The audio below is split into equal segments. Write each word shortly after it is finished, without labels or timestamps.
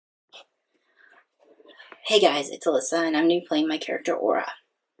Hey guys, it's Alyssa, and I'm new playing my character Aura.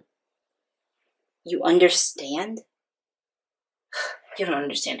 You understand? You don't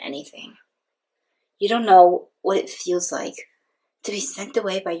understand anything. You don't know what it feels like to be sent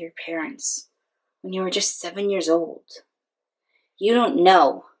away by your parents when you were just 7 years old. You don't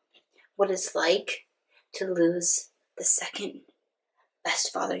know what it's like to lose the second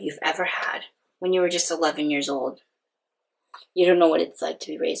best father you've ever had when you were just 11 years old. You don't know what it's like to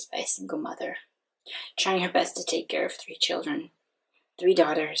be raised by a single mother, trying her best to take care of 3 children, 3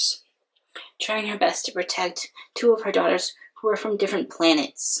 daughters, trying her best to protect 2 of her daughters who are from different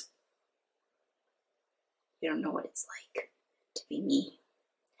planets. You don't know what it's like to be me,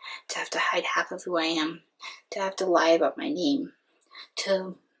 to have to hide half of who I am, to have to lie about my name,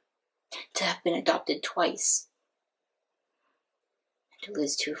 to have been adopted twice, and to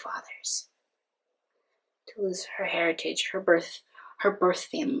lose 2 fathers, to lose her heritage, her birth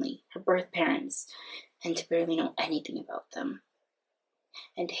family, her birth parents, and to barely know anything about them,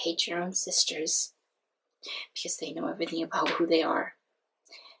 and to hate your own sisters because they know everything about who they are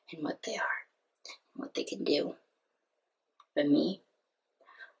and what they are and what they can do. But me,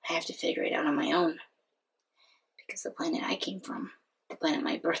 I have to figure it out on my own, because the planet I came from, the planet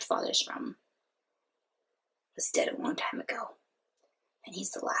my birth father's from, was dead a long time ago, and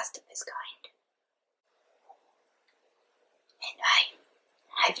he's the last of his kind. And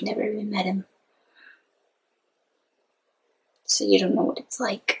I've never even met him. So you don't know what it's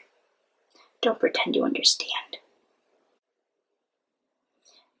like. Don't pretend you understand.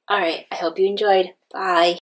 Alright, I hope you enjoyed. Bye.